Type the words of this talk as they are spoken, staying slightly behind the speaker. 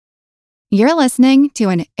You're listening to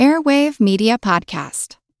an Airwave Media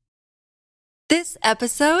Podcast. This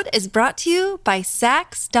episode is brought to you by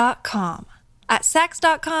Sax.com. At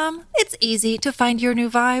Sax.com, it's easy to find your new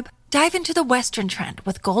vibe. Dive into the Western trend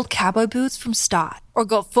with gold cowboy boots from Stott, or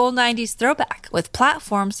go full 90s throwback with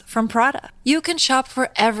platforms from Prada. You can shop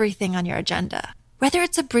for everything on your agenda, whether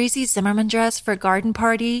it's a breezy Zimmermann dress for a garden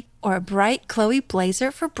party or a bright Chloe blazer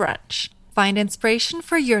for brunch. Find inspiration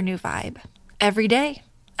for your new vibe every day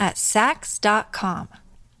at Sax.com.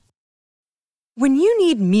 When you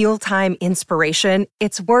need mealtime inspiration,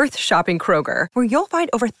 it's worth shopping Kroger, where you'll find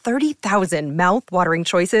over 30,000 mouth-watering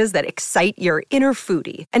choices that excite your inner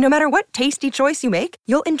foodie. And no matter what tasty choice you make,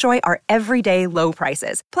 you'll enjoy our everyday low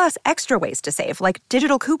prices, plus extra ways to save, like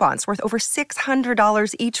digital coupons worth over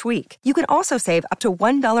 $600 each week. You can also save up to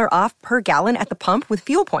 $1 off per gallon at the pump with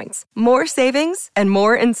fuel points. More savings and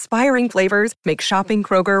more inspiring flavors make shopping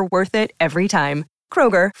Kroger worth it every time.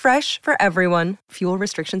 Kroger, fresh for everyone. Fuel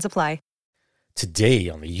restrictions apply. Today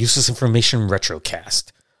on the Useless Information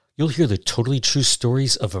Retrocast, you'll hear the totally true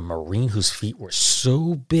stories of a Marine whose feet were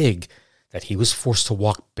so big that he was forced to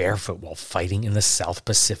walk barefoot while fighting in the South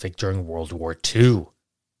Pacific during World War II.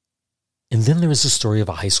 And then there is a story of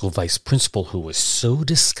a high school vice principal who was so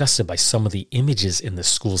disgusted by some of the images in the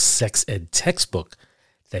school's sex ed textbook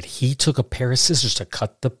that he took a pair of scissors to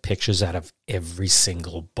cut the pictures out of every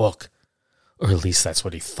single book. Or at least that's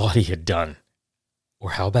what he thought he had done.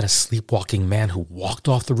 Or how about a sleepwalking man who walked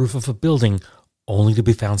off the roof of a building only to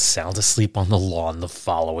be found sound asleep on the lawn the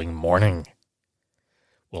following morning?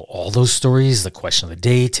 Well, all those stories, the question of the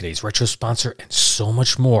day, today's retro sponsor, and so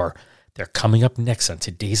much more, they're coming up next on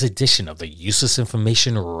today's edition of the Useless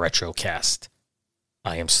Information Retrocast.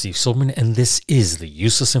 I am Steve Silverman, and this is the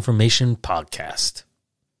Useless Information Podcast.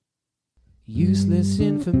 Useless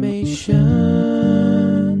information.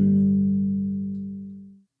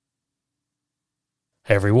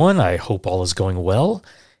 Hey everyone, I hope all is going well,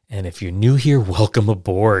 and if you're new here, welcome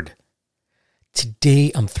aboard.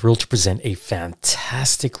 Today, I'm thrilled to present a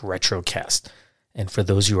fantastic retrocast, and for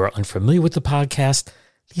those who are unfamiliar with the podcast,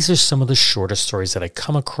 these are some of the shorter stories that I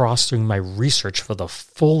come across during my research for the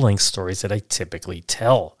full-length stories that I typically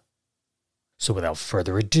tell. So without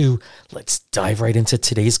further ado, let's dive right into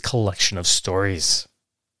today's collection of stories.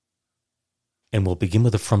 And we'll begin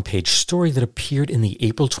with a front page story that appeared in the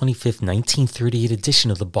April 25th, 1938 edition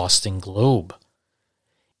of the Boston Globe.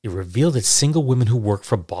 It revealed that single women who worked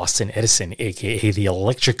for Boston Edison, aka the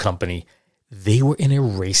electric company, they were in a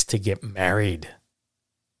race to get married.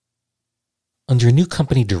 Under a new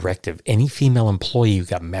company directive, any female employee who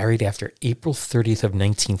got married after April 30th of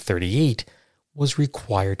 1938 was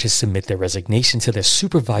required to submit their resignation to their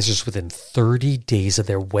supervisors within 30 days of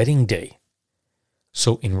their wedding day.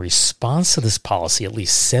 So in response to this policy, at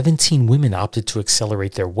least 17 women opted to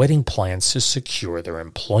accelerate their wedding plans to secure their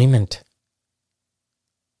employment.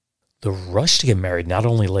 The rush to get married not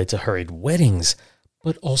only led to hurried weddings,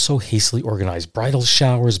 but also hastily organized bridal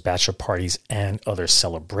showers, bachelor parties, and other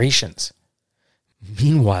celebrations.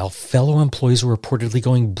 Meanwhile, fellow employees were reportedly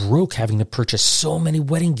going broke having to purchase so many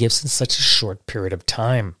wedding gifts in such a short period of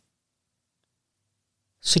time.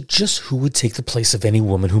 So just who would take the place of any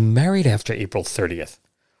woman who married after April 30th?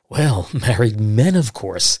 Well, married men, of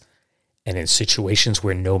course. And in situations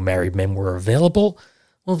where no married men were available,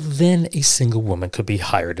 well, then a single woman could be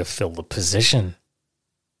hired to fill the position.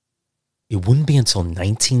 It wouldn't be until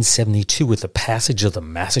 1972, with the passage of the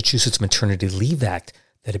Massachusetts Maternity Leave Act,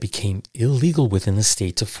 that it became illegal within the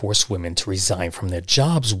state to force women to resign from their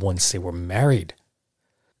jobs once they were married.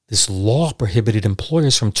 This law prohibited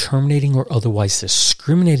employers from terminating or otherwise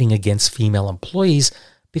discriminating against female employees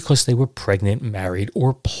because they were pregnant, married,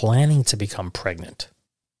 or planning to become pregnant.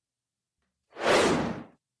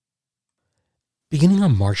 Beginning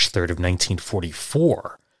on March 3rd of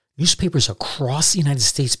 1944, newspapers across the United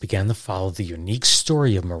States began to follow the unique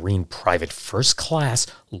story of Marine Private First Class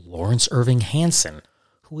Lawrence Irving Hansen,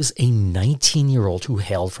 who was a 19-year-old who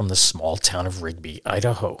hailed from the small town of Rigby,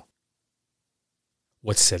 Idaho.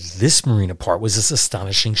 What set this Marine apart was his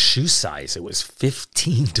astonishing shoe size. It was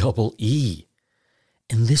 15 EE.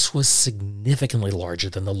 And this was significantly larger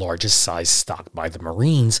than the largest size stocked by the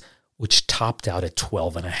Marines, which topped out at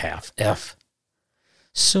 12.5 F.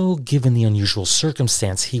 So given the unusual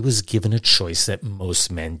circumstance, he was given a choice that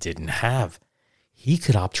most men didn't have. He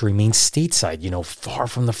could opt to remain stateside, far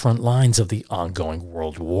from the front lines of the ongoing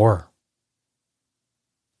World War.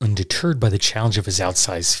 Undeterred by the challenge of his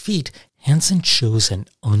outsized feet, Hansen chose an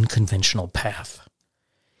unconventional path.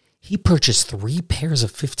 He purchased 3 pairs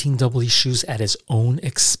of 15 EE shoes at his own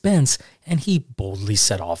expense, and he boldly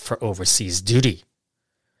set off for overseas duty.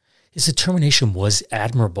 His determination was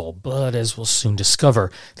admirable, but as we'll soon discover,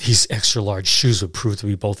 these extra-large shoes would prove to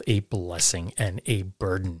be both a blessing and a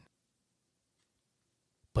burden.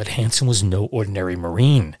 But Hansen was no ordinary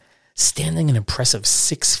Marine. Standing an impressive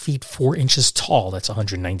 6 feet 4 inches tall, that's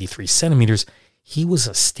 193 centimeters, he was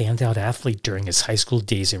a standout athlete during his high school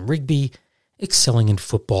days in Rigby, excelling in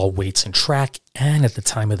football, weights, and track, and at the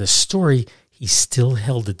time of this story, he still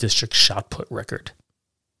held the district shot put record.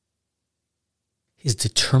 His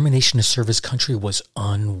determination to serve his country was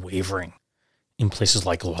unwavering. In places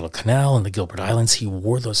like Guadalcanal and the Gilbert Islands, he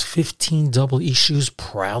wore those 15 double-E shoes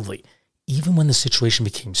proudly, even when the situation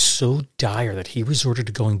became so dire that he resorted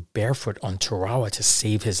to going barefoot on Tarawa to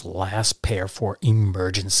save his last pair for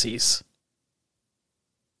emergencies.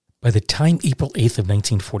 By the time April 8th of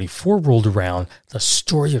 1944 rolled around, the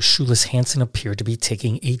story of Shoeless Hansen appeared to be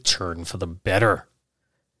taking a turn for the better.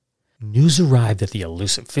 News arrived that the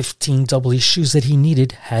elusive 15 double-E shoes that he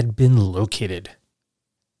needed had been located.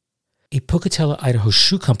 A Pocatello, Idaho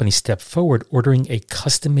shoe company stepped forward, ordering a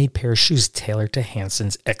custom-made pair of shoes tailored to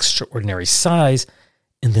Hansen's extraordinary size,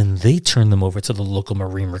 and then they turned them over to the local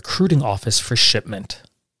Marine recruiting office for shipment.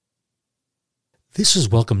 This was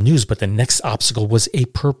welcome news, but the next obstacle was a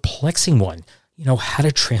perplexing one. How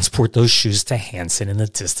to transport those shoes to Hansen in the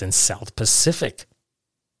distant South Pacific.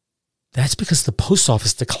 That's because the post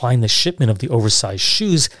office declined the shipment of the oversized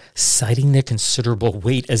shoes, citing their considerable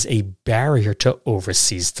weight as a barrier to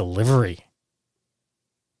overseas delivery.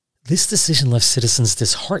 This decision left citizens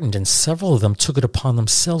disheartened, and several of them took it upon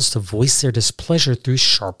themselves to voice their displeasure through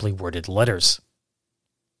sharply worded letters.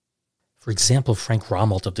 For example, Frank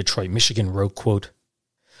Rommelt of Detroit, Michigan wrote, quote,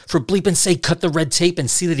 "For bleeping sake, cut the red tape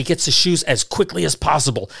and see that he gets the shoes as quickly as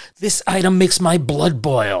possible. This item makes my blood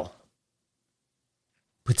boil."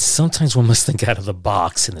 But sometimes one must think out of the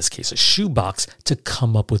box, in this case a shoe box, to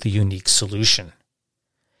come up with a unique solution.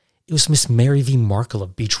 It was Miss Mary V. Markle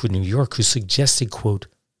of Beechwood, New York, who suggested, quote,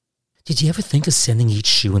 "Did you ever think of sending each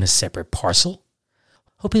shoe in a separate parcel?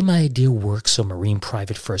 Hoping my idea works so Marine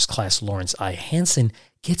Private First Class Lawrence I. Hansen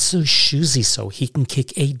gets so shoesy so he can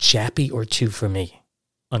kick a jappy or two for me."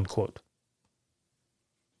 Unquote.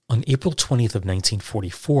 On April 20th of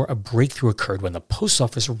 1944, a breakthrough occurred when the post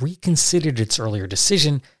office reconsidered its earlier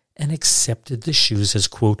decision and accepted the shoes as,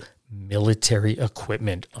 quote, "military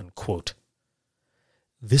equipment," unquote.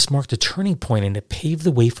 This marked a turning point, and it paved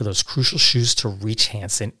the way for those crucial shoes to reach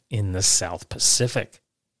Hansen in the South Pacific.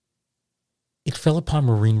 It fell upon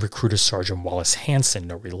Marine recruiter Sergeant Wallace Hansen,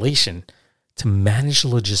 no relation, to manage the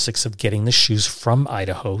logistics of getting the shoes from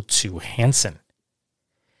Idaho to Hansen.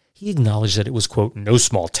 He acknowledged that it was, quote, "no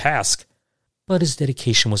small task," but his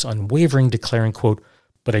dedication was unwavering, declaring, quote,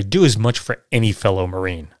 "but I'd do as much for any fellow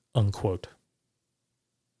Marine," unquote.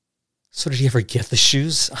 So did he ever get the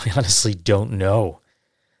shoes? I honestly don't know.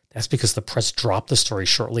 That's because the press dropped the story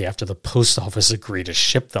shortly after the post office agreed to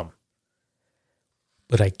ship them.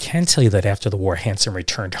 But I can tell you that after the war, Hansen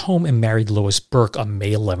returned home and married Lois Burke on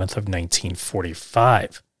May 11th of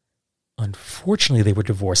 1945. Unfortunately, they were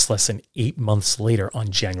divorced less than 8 months later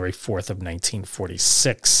on January 4th of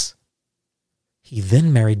 1946. He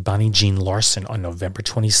then married Bonnie Jean Larson on November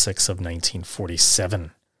 26th of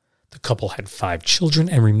 1947. The couple had 5 children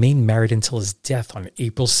and remained married until his death on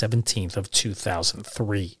April 17th of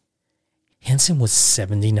 2003. Hansen was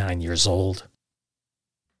 79 years old.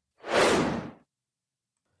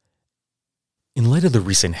 In light of the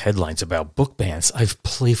recent headlines about book bans, I've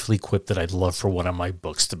playfully quipped that I'd love for one of my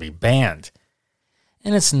books to be banned.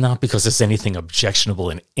 And it's not because there's anything objectionable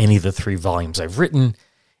in any of the 3 volumes I've written.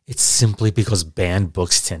 It's simply because banned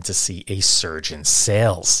books tend to see a surge in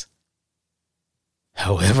sales.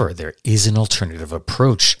 However, there is an alternative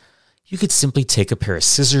approach. You could simply take a pair of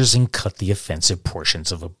scissors and cut the offensive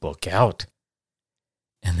portions of a book out.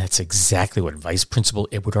 And that's exactly what Vice Principal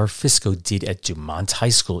Edward R. Fisco did at Dumont High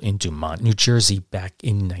School in Dumont, New Jersey back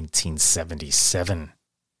in 1977.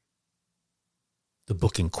 The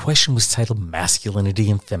book in question was titled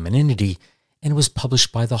Masculinity and Femininity and was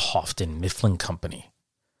published by the Houghton Mifflin Company.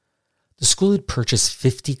 The school had purchased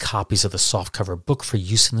 50 copies of the softcover book for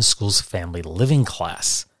use in the school's family living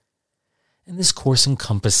class. And this course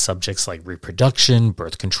encompassed subjects like reproduction,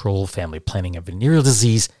 birth control, family planning, and venereal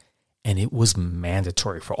disease, and it was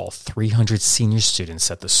mandatory for all 300 senior students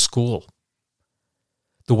at the school.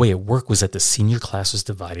 The way it worked was that the senior class was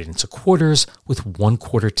divided into quarters, with 1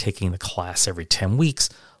 quarter taking the class every 10 weeks,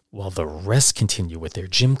 while the rest continued with their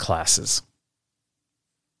gym classes.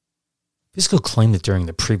 Fisco claimed that during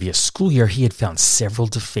the previous school year he had found several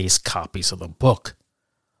defaced copies of the book.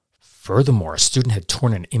 Furthermore, a student had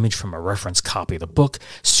torn an image from a reference copy of the book,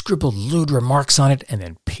 scribbled lewd remarks on it, and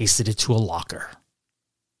then pasted it to a locker.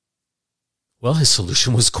 Well, his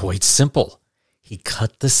solution was quite simple. He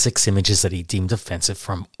cut the 6 images that he deemed offensive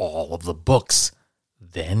from all of the books.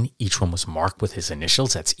 Then each one was marked with his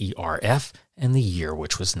initials, that's ERF, and the year,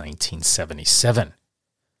 which was 1977.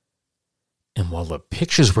 And while the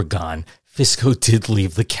pictures were gone, Fisco did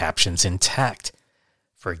leave the captions intact.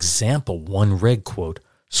 For example, one read, quote,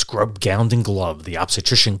 "Scrub-gowned and gloved, the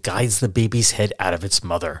obstetrician guides the baby's head out of its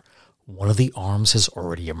mother. One of the arms has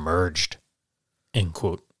already emerged," end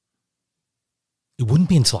quote. It wouldn't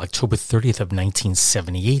be until October 30th of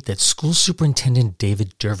 1978 that school superintendent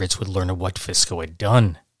David Dervitz would learn of what Fisco had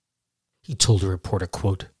done. He told a reporter,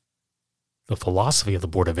 quote, "The philosophy of the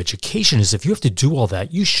Board of Education is if you have to do all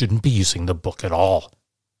that, you shouldn't be using the book at all,"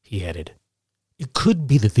 he added. "It could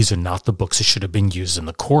be that these are not the books that should have been used in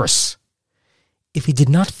the course. If he did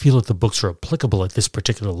not feel that the books were applicable at this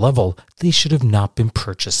particular level, they should have not been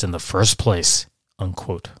purchased in the first place,"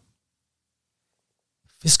 unquote.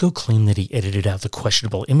 Fisco claimed that he edited out the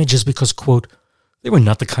questionable images because, quote, "They were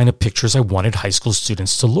not the kind of pictures I wanted high school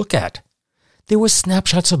students to look at. There were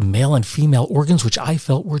snapshots of male and female organs which I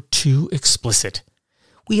felt were too explicit.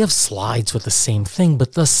 We have slides with the same thing,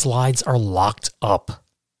 but the slides are locked up."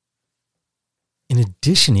 In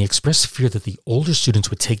addition, he expressed fear that the older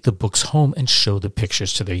students would take the books home and show the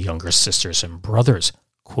pictures to their younger sisters and brothers.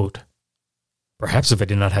 Quote, "Perhaps if I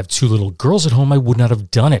did not have 2 little girls at home, I would not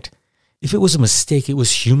have done it. If it was a mistake, it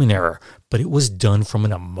was human error, but it was done from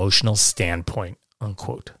an emotional standpoint,"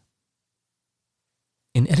 unquote.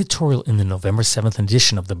 An editorial in the November 7th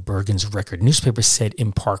edition of the Bergen's Record newspaper said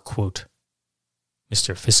in part, quote,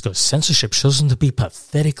 "Mr. Fisco's censorship shows him to be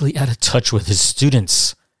pathetically out of touch with his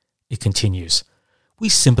students." It continues, "We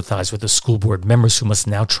sympathize with the school board members who must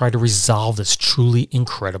now try to resolve this truly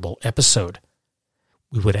incredible episode.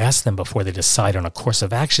 We would ask them before they decide on a course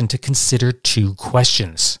of action to consider 2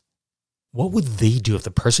 questions. What would they do if the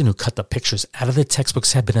person who cut the pictures out of the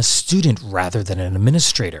textbooks had been a student rather than an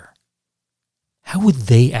administrator? How would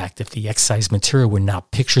they act if the excised material were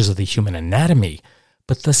not pictures of the human anatomy,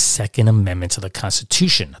 but the Second Amendment to the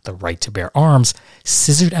Constitution, the right to bear arms,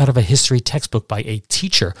 scissored out of a history textbook by a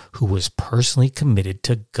teacher who was personally committed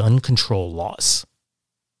to gun control laws?"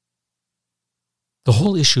 The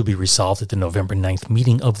whole issue would be resolved at the November 9th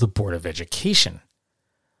meeting of the Board of Education.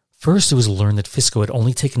 First, it was learned that Fisco had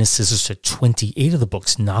only taken his scissors to 28 of the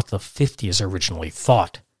books, not the 50 as originally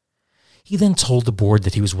thought. He then told the board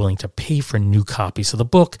that he was willing to pay for new copies of the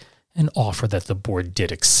book, an offer that the board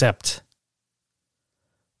did accept.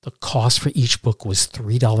 The cost for each book was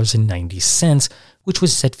 $3.90, which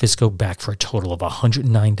would set Fisco back for a total of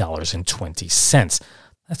 $109.20.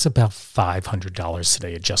 That's about $500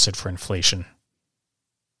 today, adjusted for inflation.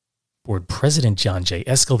 Board President John J.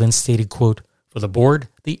 Eskel then stated, quote, "For the board,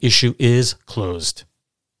 the issue is closed."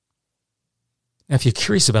 Now, if you're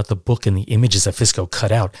curious about the book and the images that Fisco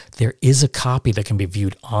cut out, there is a copy that can be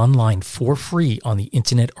viewed online for free on the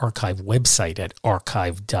Internet Archive website at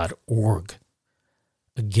archive.org.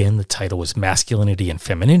 Again, the title was Masculinity and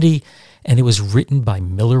Femininity, and it was written by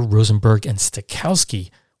Miller, Rosenberg, and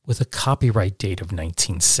Stokowski with a copyright date of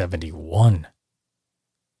 1971.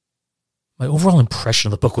 My overall impression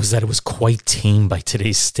of the book was that it was quite tame by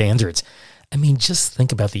today's standards. I mean, just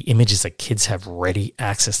think about the images that kids have ready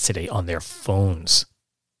access today on their phones.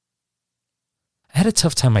 I had a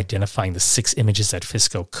tough time identifying the 6 images that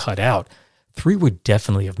Fisco cut out. 3 were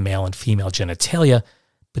definitely of male and female genitalia,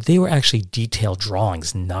 but they were actually detailed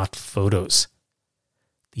drawings, not photos.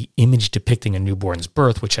 The image depicting a newborn's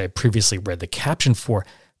birth, which I had previously read the caption for,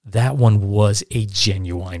 that one was a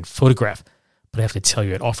genuine photograph. But I have to tell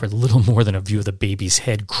you, it offered little more than a view of the baby's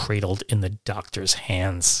head cradled in the doctor's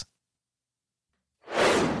hands.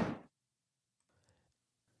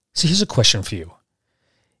 So here's a question for you.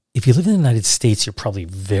 If you live in the United States, you're probably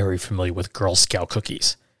very familiar with Girl Scout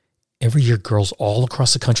cookies. Every year, girls all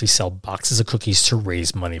across the country sell boxes of cookies to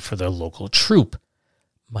raise money for their local troop.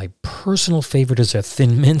 My personal favorite is their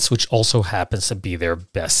Thin Mints, which also happens to be their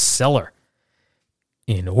best seller.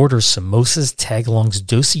 In order, samosas, tagalongs,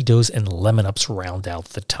 do-si-dos, and lemon-ups round out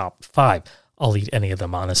the top 5. I'll eat any of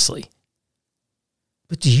them, honestly.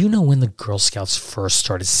 But do you know when the Girl Scouts first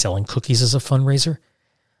started selling cookies as a fundraiser?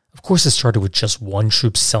 Of course, it started with just one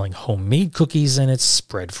troop selling homemade cookies, and it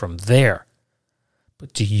spread from there.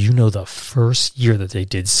 But do you know the first year that they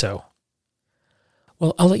did so?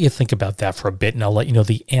 Well, I'll let you think about that for a bit, and I'll let you know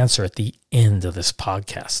the answer at the end of this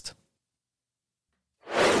podcast.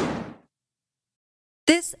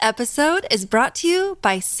 This episode is brought to you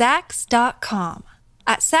by Sax.com.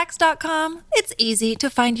 At Sax.com, it's easy to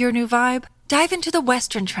find your new vibe. Dive into the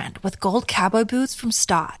Western trend with gold cowboy boots from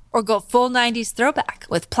Stott, or go full 90s throwback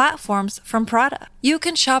with platforms from Prada. You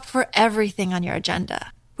can shop for everything on your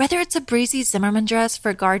agenda, whether it's a breezy Zimmermann dress for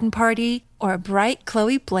a garden party or a bright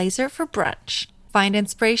Chloe blazer for brunch. Find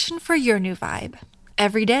inspiration for your new vibe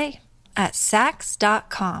every day at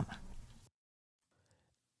Saks.com.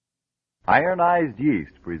 Ironized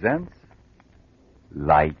Yeast presents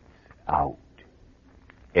Lights Out.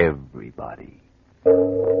 Everybody.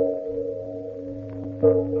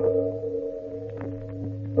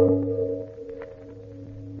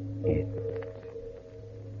 It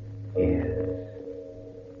is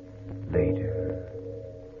later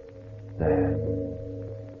than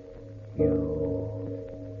you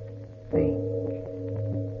think.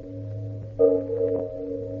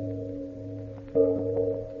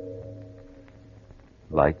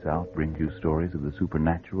 Lights Out brings you stories of the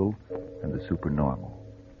supernatural and the supernormal,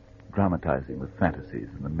 dramatizing the fantasies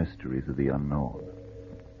and the mysteries of the unknown.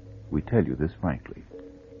 We tell you this frankly,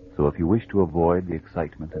 so if you wish to avoid the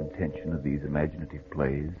excitement and tension of these imaginative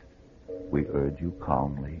plays, we urge you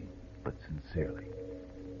calmly but sincerely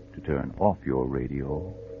to turn off your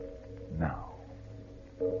radio now.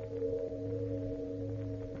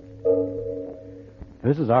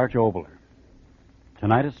 This is Arch Obler.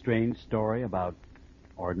 Tonight a strange story about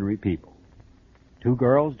ordinary people. Two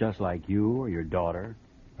girls just like you or your daughter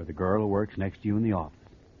or the girl who works next to you in the office.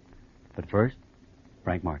 But first,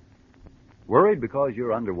 Frank Martin. Worried because you're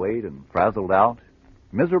underweight and frazzled out?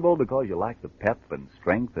 Miserable because you lack the pep and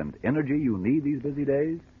strength and energy you need these busy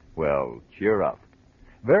days? Well, cheer up.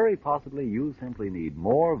 Very possibly you simply need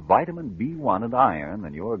more vitamin B1 and iron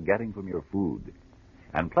than you're getting from your food.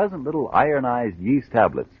 And pleasant little ironized yeast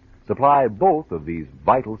tablets supply both of these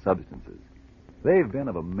vital substances. They've been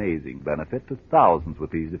of amazing benefit to thousands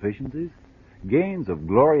with these deficiencies. Gains of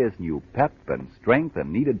glorious new pep and strength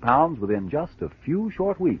and needed pounds within just a few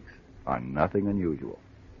short weeks are nothing unusual.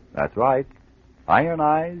 That's right,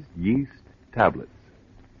 ironized yeast tablets.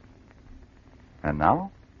 And now,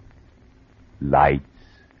 lights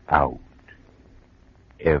out.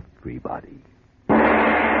 Everybody.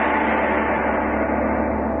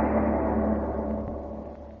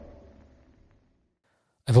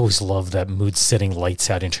 I've always loved that mood-setting lights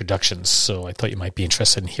out introduction, so I thought you might be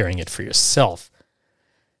interested in hearing it for yourself.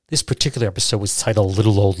 This particular episode was titled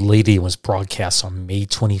Little Old Lady and was broadcast on May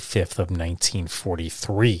 25th of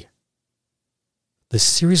 1943. The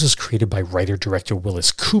series was created by writer-director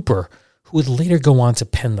Willis Cooper, who would later go on to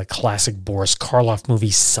pen the classic Boris Karloff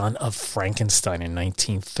movie Son of Frankenstein in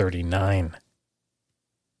 1939.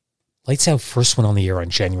 Lights Out first went on the air on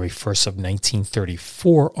January 1st of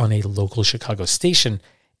 1934 on a local Chicago station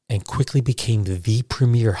and quickly became the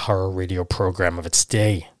premier horror radio program of its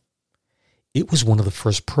day. It was one of the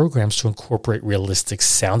first programs to incorporate realistic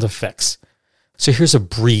sound effects. So here's a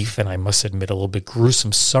brief, and I must admit a little bit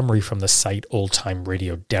gruesome summary from the site Old Time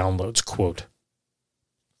Radio Downloads, quote,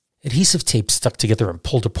 "Adhesive tape stuck together and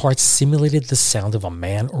pulled apart simulated the sound of a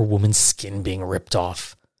man or woman's skin being ripped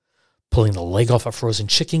off. Pulling the leg off a frozen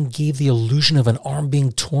chicken gave the illusion of an arm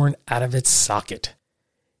being torn out of its socket.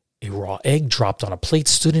 A raw egg dropped on a plate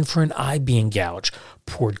stood in for an eye being gouged,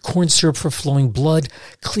 poured corn syrup for flowing blood,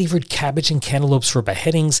 cleavered cabbage and cantaloupes for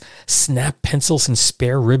beheadings, snapped pencils and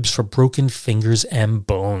spare ribs for broken fingers and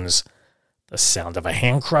bones. The sound of a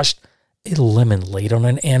hand crushed, a lemon laid on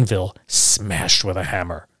an anvil, smashed with a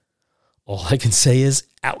hammer. All I can say is,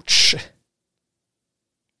 ouch."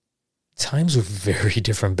 Times were very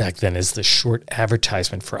different back then, as the short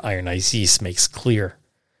advertisement for ironized yeast makes clear.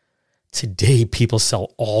 Today, people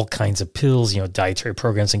sell all kinds of pills, dietary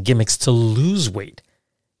programs and gimmicks to lose weight.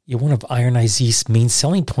 Yet one of ironized yeast's main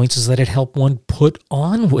selling points is that it helped one put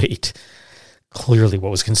on weight. Clearly,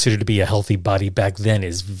 what was considered to be a healthy body back then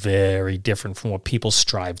is very different from what people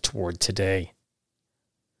strive toward today.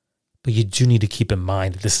 But you do need to keep in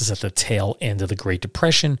mind that this is at the tail end of the Great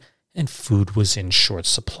Depression, and food was in short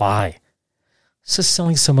supply. So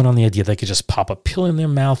selling someone on the idea they could just pop a pill in their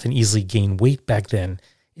mouth and easily gain weight back then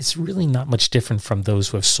is really not much different from those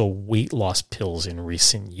who have sold weight loss pills in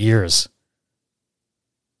recent years.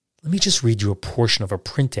 Let me just read you a portion of a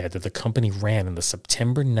print ad that the company ran in the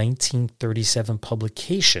September 1937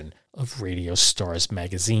 publication of Radio Stars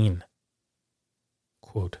magazine.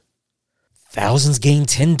 Quote, "Thousands gain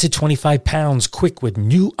 10 to 25 pounds quick with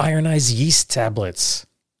new ironized yeast tablets.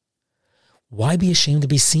 Why be ashamed to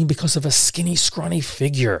be seen because of a skinny, scrawny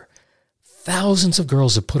figure? Thousands of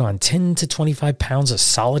girls have put on 10 to 25 pounds of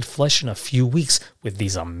solid flesh in a few weeks with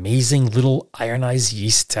these amazing little ironized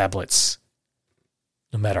yeast tablets.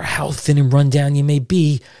 No matter how thin and run down you may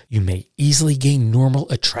be, you may easily gain normal,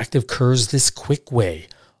 attractive curves this quick way,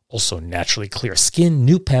 Also naturally clear skin,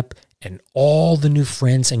 new pep, and all the new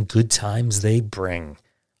friends and good times they bring,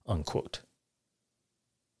 unquote.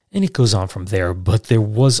 And it goes on from there, but there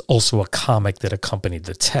was also a comic that accompanied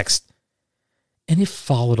the text. And it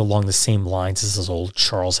followed along the same lines as those old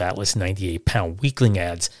Charles Atlas 98-pound weakling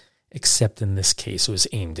ads, except in this case it was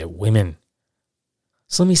aimed at women.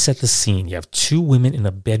 So let me set the scene. You have two women in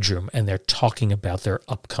a bedroom and they're talking about their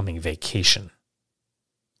upcoming vacation.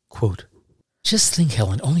 Quote, "Just think,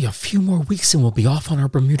 Helen, only a few more weeks and we'll be off on our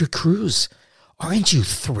Bermuda cruise. Aren't you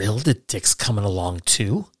thrilled that Dick's coming along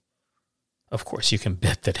too?" Of course, you can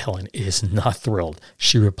bet that Helen is not thrilled.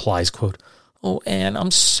 She replies, quote, "Oh, Anne,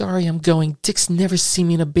 I'm sorry I'm going. Dick's never seen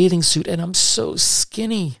me in a bathing suit and I'm so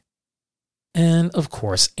skinny." And of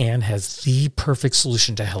course, Anne has the perfect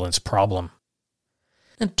solution to Helen's problem.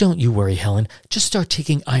 "And don't you worry, Helen. Just start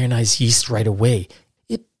taking ironized yeast right away.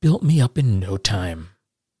 It built me up in no time."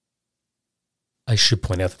 I should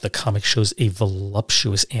point out that the comic shows a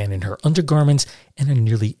voluptuous Anne in her undergarments and a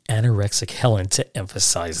nearly anorexic Helen to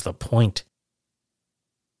emphasize the point.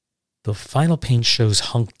 The final page shows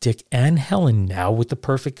Hunk Dick and Helen now with the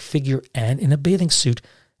perfect figure and in a bathing suit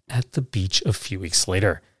at the beach a few weeks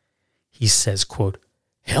later. He says, quote,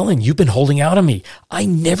 "Helen, you've been holding out on me. I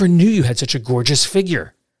never knew you had such a gorgeous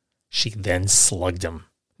figure." She then slugged him.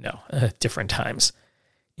 No, different times.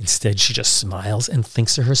 Instead, she just smiles and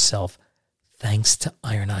thinks to herself, thanks to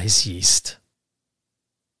ironized yeast.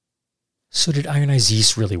 So did ironized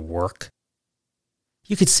yeast really work?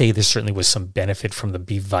 You could say there certainly was some benefit from the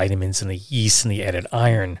B vitamins and the yeast and the added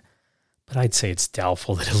iron, but I'd say it's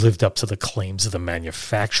doubtful that it lived up to the claims of the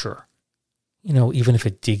manufacturer. You know, even if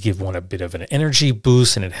it did give one a bit of an energy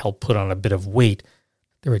boost and it helped put on a bit of weight,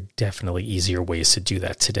 there are definitely easier ways to do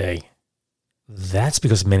that today. That's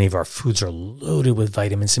because many of our foods are loaded with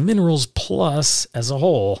vitamins and minerals, plus, as a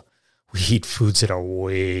whole, we eat foods that are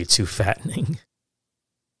way too fattening.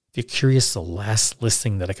 If you're curious, the last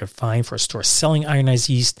listing that I could find for a store selling ironized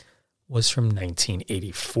yeast was from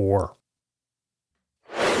 1984.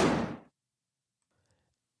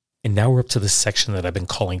 And now we're up to the section that I've been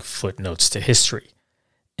calling footnotes to history.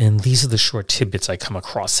 And these are the short tidbits I come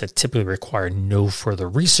across that typically require no further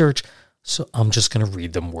research, so I'm just going to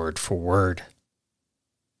read them word for word.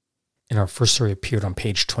 And our first story appeared on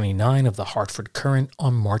page 29 of the Hartford Courant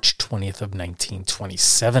on March 20th of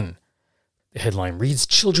 1927. The headline reads,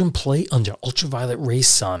 "Children play under ultraviolet ray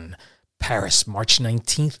sun. Paris, March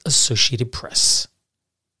 19th, Associated Press."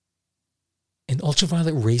 An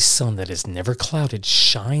ultraviolet ray sun that is never clouded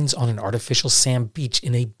shines on an artificial sand beach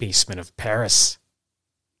in a basement of Paris.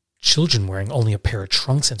 Children wearing only a pair of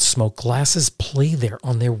trunks and smoke glasses play there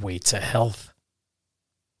on their way to health.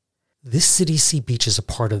 This city beach is a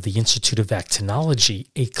part of the Institute of Actinology,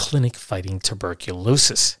 a clinic fighting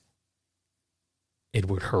tuberculosis.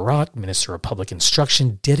 Edward Herat, Minister of Public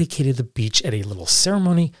Instruction, dedicated the beach at a little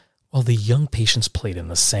ceremony while the young patients played in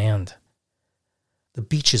the sand. The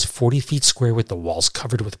beach is 40 feet square with the walls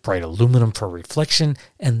covered with bright aluminum for reflection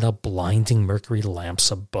and the blinding mercury lamps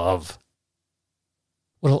above.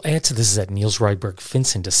 What I'll add to this is that Niels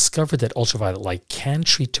Rydberg-Finsen discovered that ultraviolet light can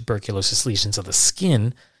treat tuberculosis lesions of the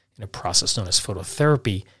skin in a process known as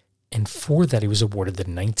phototherapy, and for that he was awarded the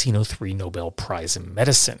 1903 Nobel Prize in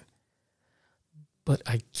Medicine. But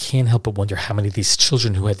I can't help but wonder how many of these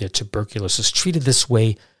children who had their tuberculosis treated this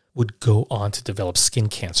way would go on to develop skin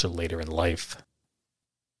cancer later in life.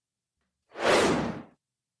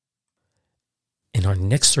 And our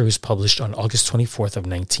next story was published on August 24th of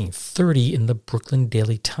 1930 in the Brooklyn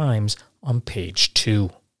Daily Times on page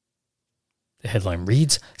 2. The headline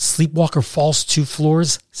reads, "Sleepwalker falls 2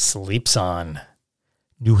 floors, sleeps on."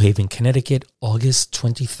 New Haven, Connecticut, August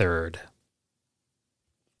 23rd.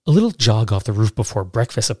 A little jog off the roof before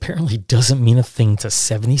breakfast apparently doesn't mean a thing to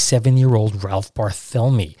 77-year-old Ralph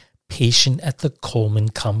Barthelmy, patient at the Coleman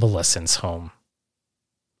Convalescence Home.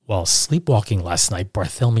 While sleepwalking last night,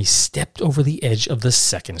 Barthelmy stepped over the edge of the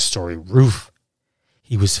second-story roof.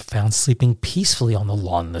 He was found sleeping peacefully on the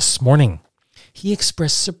lawn this morning. He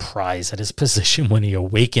expressed surprise at his position when he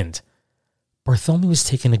awakened. Barthelmy was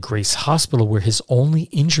taken to Grace Hospital where his only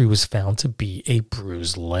injury was found to be a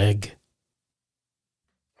bruised leg.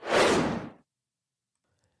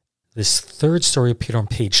 This third story appeared on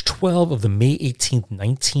page 12 of the May 18,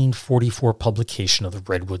 1944 publication of the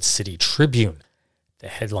Redwood City Tribune. The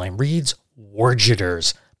headline reads, "War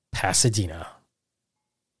Jitters, Pasadena."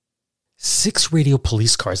 6 radio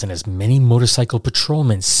police cars and as many motorcycle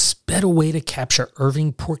patrolmen sped away to capture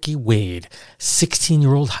Irving Porky Wade,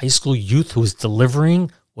 16-year-old high school youth who was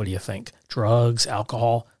delivering, what do you think, drugs,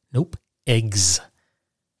 alcohol? Nope, eggs.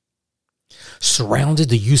 Surrounded,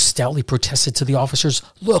 the youth stoutly protested to the officers,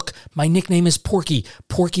 "Look, my nickname is Porky,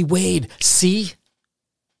 Porky Wade, see?"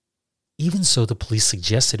 Even so, the police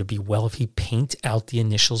suggested it'd be well if he paint out the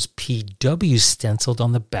initials PW stenciled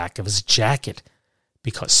on the back of his jacket,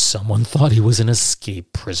 because someone thought he was an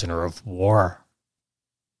escaped prisoner of war.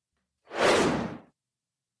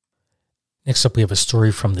 Next up, we have a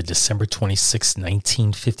story from the December 26,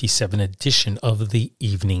 1957 edition of the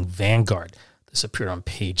Evening Vanguard. This appeared on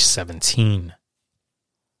page 17.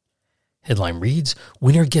 Headline reads,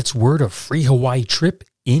 "Winner gets word of free Hawaii trip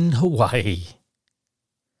in Hawaii."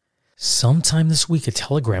 Sometime this week, a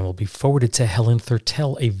telegram will be forwarded to Helen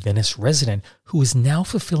Thurtell, a Venice resident who is now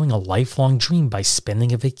fulfilling a lifelong dream by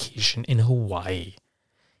spending a vacation in Hawaii.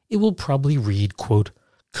 It will probably read, quote,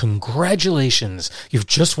 "Congratulations, you've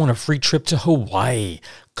just won a free trip to Hawaii.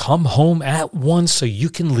 Come home at once so you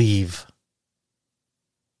can leave."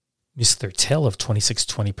 Miss Thurtell of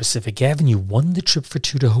 2620 Pacific Avenue won the trip for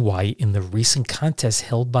two to Hawaii in the recent contest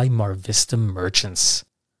held by Mar Vista merchants.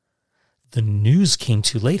 The news came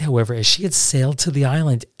too late, however, as she had sailed to the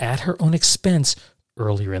island at her own expense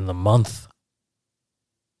earlier in the month.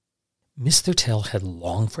 Miss Thurtell had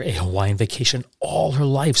longed for a Hawaiian vacation all her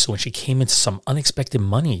life, so when she came into some unexpected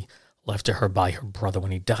money left to her by her brother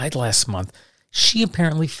when he died last month, she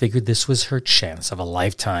apparently figured this was her chance of a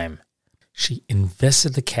lifetime. She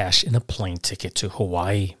invested the cash in a plane ticket to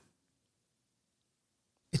Hawaii.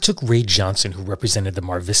 It took Ray Johnson, who represented the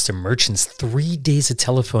Mar Vista merchants, 3 days of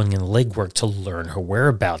telephoning and legwork to learn her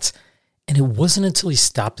whereabouts, and it wasn't until he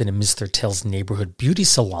stopped in a Miss Thurtell's neighborhood beauty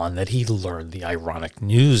salon that he learned the ironic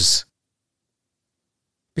news.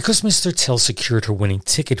 Because Miss Thurtell secured her winning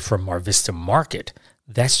ticket from Mar Vista Market,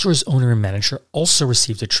 that store's owner and manager also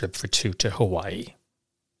received a trip for two to Hawaii.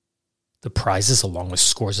 The prizes, along with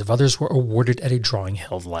scores of others, were awarded at a drawing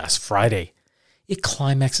held last Friday. It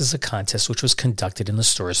climaxes a contest which was conducted in the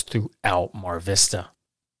stores throughout Mar Vista.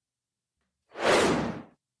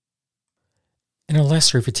 And our last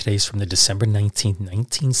story for today is from the December 19,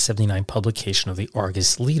 1979 publication of the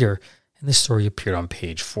Argus Leader, and this story appeared on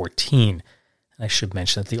page 14. And I should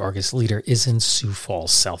mention that the Argus Leader is in Sioux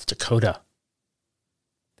Falls, South Dakota.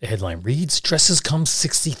 The headline reads, "Dresses Come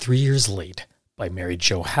 63 Years Late," by Mary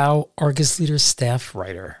Jo Howe, Argus Leader staff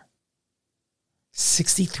writer.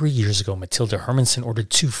 63 years ago, Matilda Hermanson ordered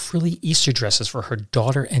 2 frilly Easter dresses for her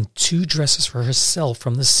daughter and 2 dresses for herself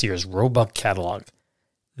from the Sears Roebuck catalog.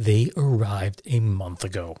 They arrived a month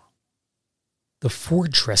ago. The 4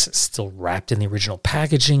 dresses, still wrapped in the original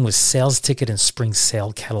packaging with sales ticket and spring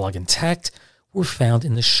sale catalog intact, were found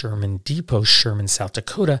in the Sherman Depot, Sherman, South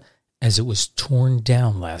Dakota, as it was torn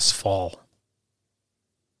down last fall.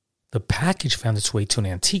 The package found its way to an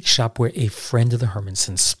antique shop where a friend of the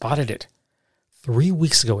Hermansons spotted it. 3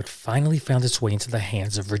 weeks ago, it finally found its way into the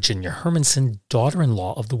hands of Virginia Hermanson,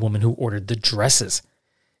 daughter-in-law of the woman who ordered the dresses.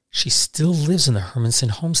 She still lives in the Hermanson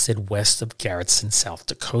homestead west of Garrettson, South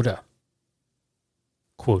Dakota.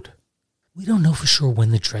 Quote, "We don't know for sure when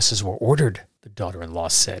the dresses were ordered," the daughter-in-law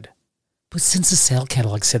said. "But since the sale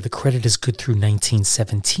catalog said the credit is good through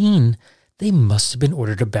 1917, they must have been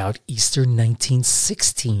ordered about Easter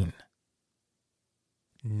 1916.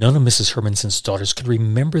 None of Mrs. Hermanson's daughters could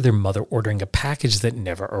remember their mother ordering a package that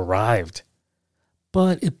never arrived.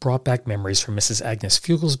 But it brought back memories for Mrs. Agnes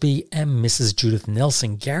Fugelsby and Mrs. Judith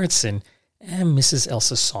Nelson Garrettson and Mrs.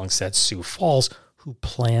 Elsa Songset Sioux Falls, who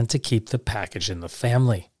planned to keep the package in the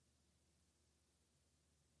family.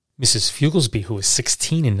 Mrs. Fugelsby, who was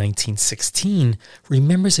 16 in 1916,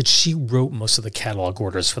 remembers that she wrote most of the catalog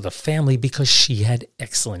orders for the family because she had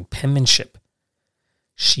excellent penmanship.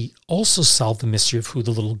 She also solved the mystery of who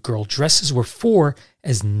the little girl dresses were for,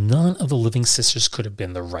 as none of the living sisters could have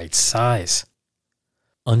been the right size.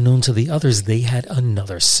 Unknown to the others, they had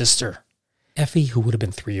another sister. Effie, who would have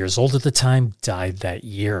been 3 years old at the time, died that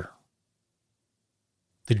year.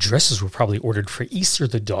 The dresses were probably ordered for Easter,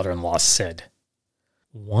 the daughter-in-law said.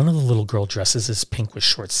 One of the little girl dresses is pink with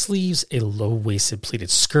short sleeves, a low-waisted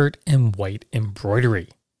pleated skirt, and white embroidery.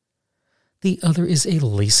 The other is a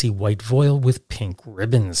lacy white voile with pink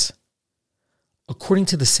ribbons. According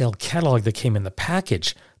to the sale catalog that came in the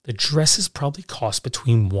package, the dresses probably cost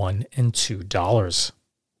between $1 and $2.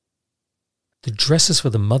 The dresses for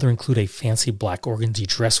the mother include a fancy black organdy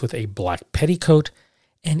dress with a black petticoat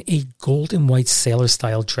and a gold and white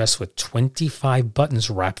sailor-style dress with 25 buttons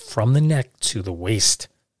wrapped from the neck to the waist.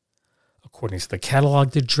 According to the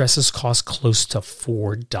catalog, the dresses cost close to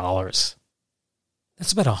 $4.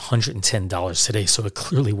 That's about $110 today, so it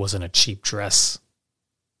clearly wasn't a cheap dress.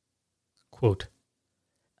 Quote,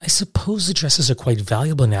 "I suppose the dresses are quite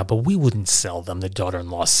valuable now, but we wouldn't sell them," the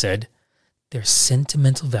daughter-in-law said. their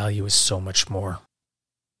sentimental value is so much more.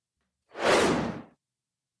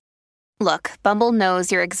 Look, Bumble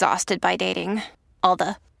knows you're exhausted by dating. All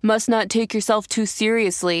the, must not take yourself too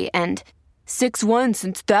seriously, and 6'1"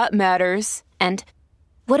 since that matters, and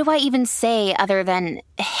what do I even say other than,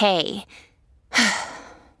 hey?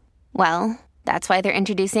 Well, that's why they're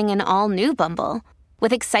introducing an all-new Bumble,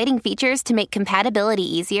 with exciting features to make compatibility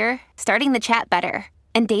easier, starting the chat better,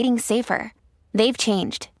 and dating safer. They've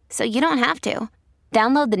changed, so you don't have to.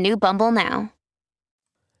 Download the new Bumble now.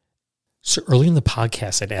 So early in the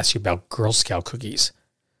podcast, I'd asked you about Girl Scout cookies.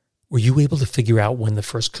 Were you able to figure out when the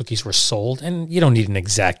first cookies were sold? And you don't need an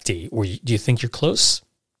exact date. Do you think you're close?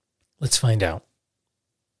 Let's find out.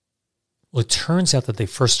 Well, it turns out that they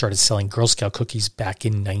first started selling Girl Scout cookies back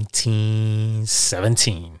in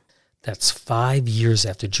 1917. That's 5 years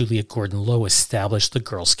after Juliette Gordon Low established the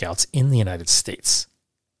Girl Scouts in the United States.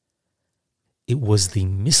 It was the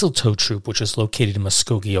Mistletoe Troop, which is located in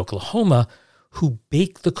Muskogee, Oklahoma, who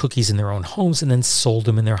baked the cookies in their own homes and then sold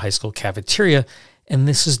them in their high school cafeteria, and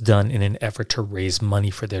this is done in an effort to raise money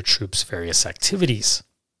for their troops' various activities.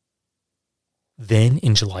 Then,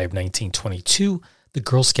 in July of 1922, the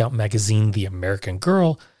Girl Scout magazine The American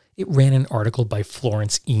Girl, it ran an article by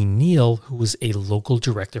Florence E. Neal, who was a local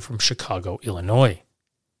director from Chicago, Illinois.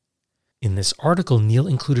 In this article, Neal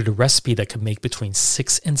included a recipe that could make between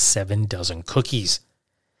 6 and 7 dozen cookies.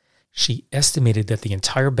 She estimated that the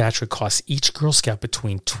entire batch would cost each Girl Scout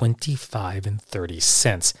between 25 and 30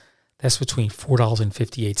 cents. That's between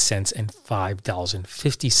 $4.58 and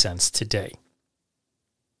 $5.50 today.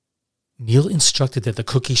 Neal instructed that the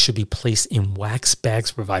cookies should be placed in wax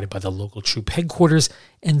bags provided by the local troop headquarters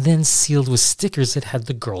and then sealed with stickers that had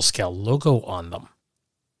the Girl Scout logo on them.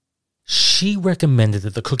 She recommended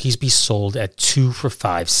that the cookies be sold at 2 for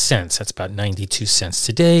 5 cents, that's about 92 cents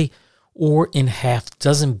today, or in half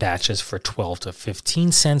dozen batches for 12 to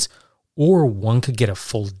 15 cents, or one could get a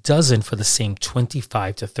full dozen for the same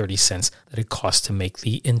 25 to 30 cents that it cost to make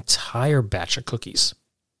the entire batch of cookies.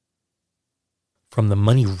 From the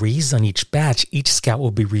money raised on each batch, each scout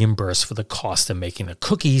will be reimbursed for the cost of making the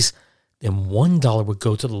cookies. Then $1 would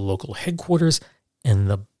go to the local headquarters, and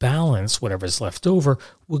the balance, whatever is left over,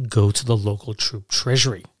 would go to the local troop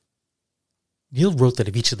treasury. Neal wrote that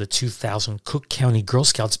if each of the 2,000 Cook County Girl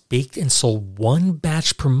Scouts baked and sold one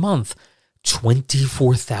batch per month,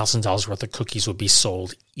 $24,000 worth of cookies would be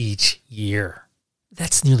sold each year.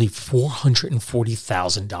 That's nearly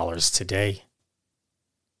 $440,000 today.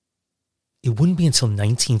 It wouldn't be until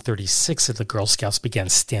 1936 that the Girl Scouts began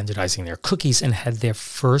standardizing their cookies and had their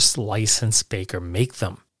first licensed baker make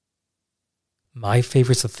them. My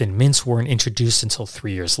favorites of Thin Mints weren't introduced until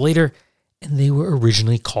 3 years later, and they were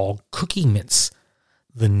originally called Cookie Mints.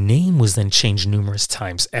 The name was then changed numerous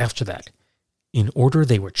times after that. In order,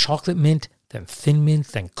 they were Chocolate Mint, then Thin Mint,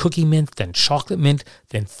 then Cookie Mint, then Chocolate Mint,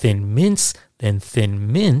 then Thin Mints, then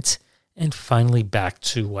Thin Mint, and finally back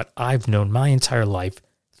to what I've known my entire life,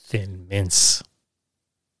 Thin Mints.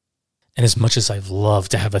 And as much as I'd love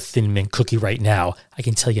to have a Thin Mint cookie right now, I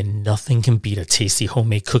can tell you nothing can beat a tasty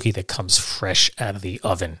homemade cookie that comes fresh out of the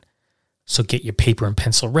oven. So get your paper and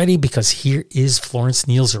pencil ready, because here is Florence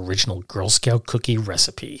Neal's original Girl Scout cookie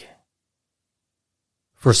recipe.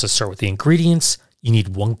 First, let's start with the ingredients. You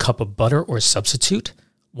need 1 cup of butter or substitute,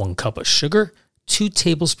 1 cup of sugar, 2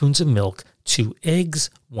 tablespoons of milk, 2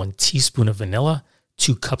 eggs, 1 teaspoon of vanilla,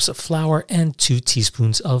 2 cups of flour, and 2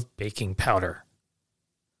 teaspoons of baking powder.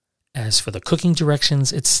 As for the cooking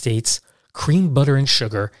directions, it states, cream butter and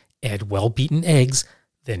sugar, add well-beaten eggs,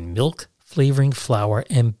 then milk, flavoring, flour,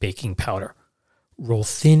 and baking powder. Roll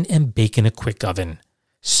thin and bake in a quick oven.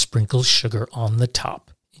 Sprinkle sugar on the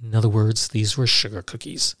top. In other words, these were sugar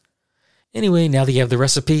cookies. Anyway, now that you have the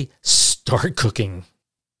recipe, start cooking.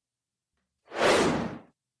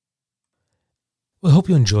 Well, I hope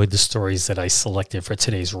you enjoyed the stories that I selected for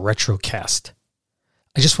today's Retrocast.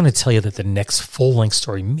 I just want to tell you that the next full-length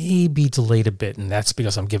story may be delayed a bit, and that's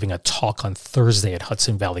because I'm giving a talk on Thursday at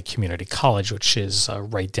Hudson Valley Community College, which is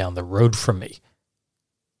right down the road from me.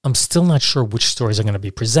 I'm still not sure which stories I'm going to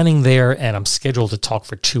be presenting there, and I'm scheduled to talk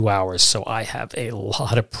for 2 hours, so I have a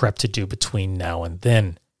lot of prep to do between now and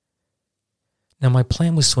then. Now, my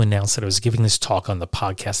plan was to announce that I was giving this talk on the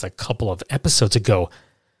podcast a couple of episodes ago,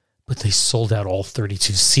 but they sold out all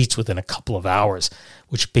 32 seats within a couple of hours,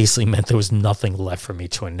 which basically meant there was nothing left for me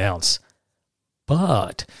to announce.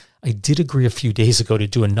 But I did agree a few days ago to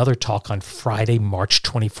do another talk on Friday, March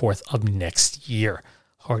 24th of next year.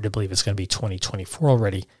 Hard to believe it's going to be 2024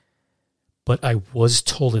 already. But I was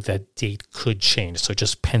told that date could change, so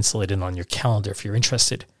just pencil it in on your calendar if you're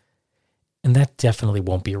interested. And that definitely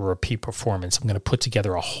won't be a repeat performance. I'm going to put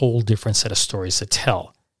together a whole different set of stories to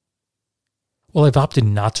tell. While I've opted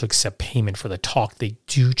not to accept payment for the talk, they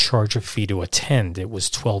do charge a fee to attend. It was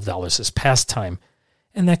 $12 this past time,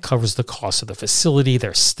 and that covers the cost of the facility,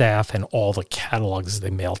 their staff, and all the catalogs they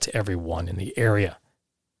mail to everyone in the area.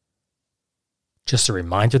 Just a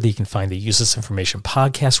reminder that you can find the Use This Information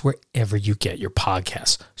podcast wherever you get your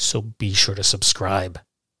podcasts, so be sure to subscribe.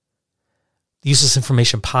 The Use This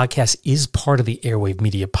Information podcast is part of the Airwave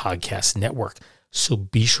Media Podcast Network, so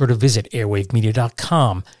be sure to visit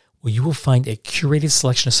airwavemedia.com, where you will find a curated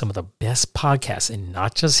selection of some of the best podcasts in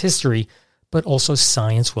not just history, but also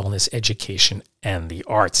science, wellness, education, and the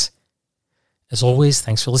arts. As always,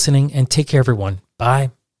 thanks for listening, and take care, everyone.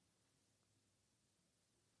 Bye.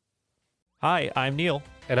 Hi, I'm Neil.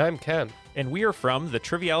 And I'm Ken. And we are from the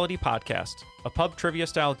Triviality Podcast, a pub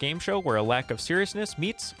trivia-style game show where a lack of seriousness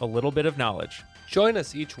meets a little bit of knowledge. Join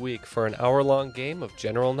us each week for an hour-long game of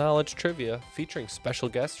general knowledge trivia featuring special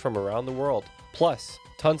guests from around the world, plus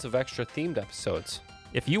tons of extra themed episodes.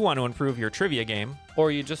 If you want to improve your trivia game, or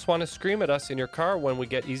you just want to scream at us in your car when we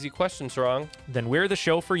get easy questions wrong, then we're the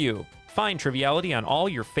show for you. Find Triviality on all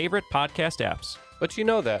your favorite podcast apps. But you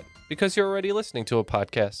know that because you're already listening to a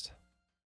podcast.